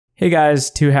Hey guys,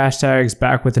 2hashtags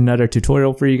back with another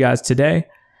tutorial for you guys today.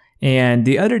 And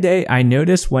the other day I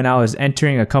noticed when I was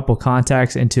entering a couple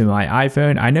contacts into my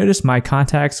iPhone, I noticed my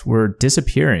contacts were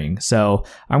disappearing. So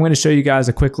I'm going to show you guys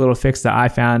a quick little fix that I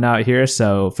found out here.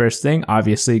 So first thing,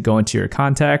 obviously go into your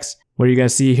contacts. What you're going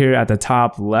to see here at the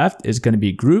top left is going to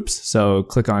be groups. So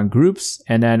click on groups,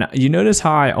 and then you notice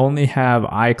how I only have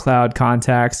iCloud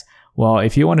contacts. Well,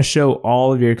 if you want to show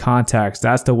all of your contacts,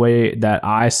 that's the way that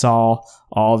I saw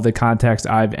all of the contacts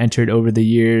I've entered over the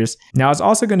years. Now, it's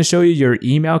also going to show you your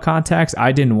email contacts.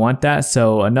 I didn't want that.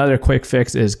 So another quick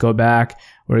fix is go back.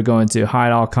 We're going to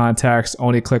hide all contacts,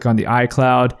 only click on the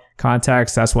iCloud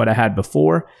contacts. That's what I had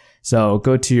before. So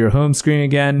go to your home screen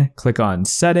again, click on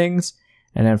settings.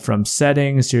 And then from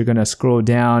settings, you're going to scroll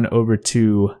down over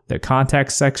to the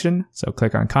contacts section. So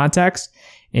click on contacts.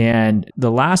 And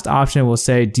the last option will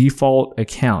say default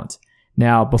account.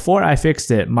 Now, before I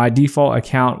fixed it, my default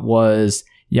account was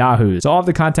Yahoo. So all of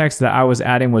the contacts that I was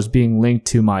adding was being linked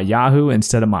to my Yahoo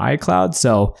instead of my iCloud.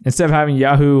 So instead of having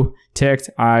Yahoo ticked,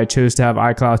 I chose to have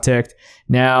iCloud ticked.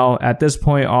 Now, at this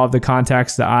point, all of the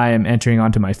contacts that I am entering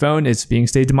onto my phone is being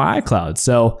saved to my iCloud.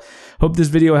 So hope this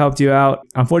video helped you out.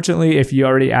 Unfortunately, if you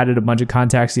already added a bunch of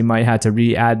contacts, you might have to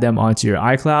re-add them onto your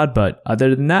iCloud. But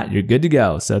other than that, you're good to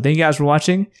go. So thank you guys for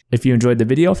watching. If you enjoyed the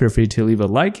video, feel free to leave a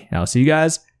like, and I'll see you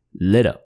guys later.